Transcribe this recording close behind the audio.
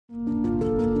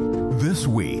This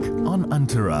week on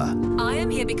Antara. I am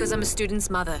here because I'm a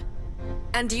student's mother.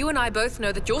 And you and I both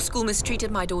know that your school mistreated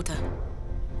my daughter.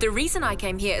 The reason I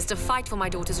came here is to fight for my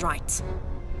daughter's rights.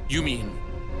 You mean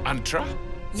Antara?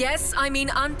 Yes, I mean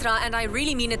Antara, and I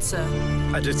really mean it, sir.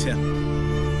 Aditya,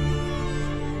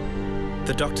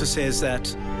 the doctor says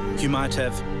that you might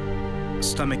have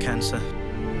stomach cancer.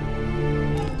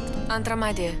 Antara,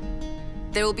 my dear,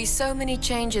 there will be so many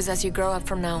changes as you grow up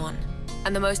from now on.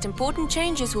 And the most important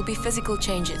changes will be physical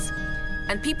changes.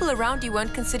 And people around you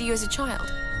won't consider you as a child.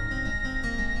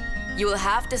 You will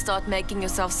have to start making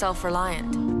yourself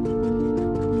self-reliant.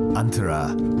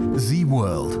 Antara, the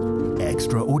world,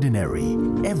 extraordinary,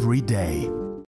 every day.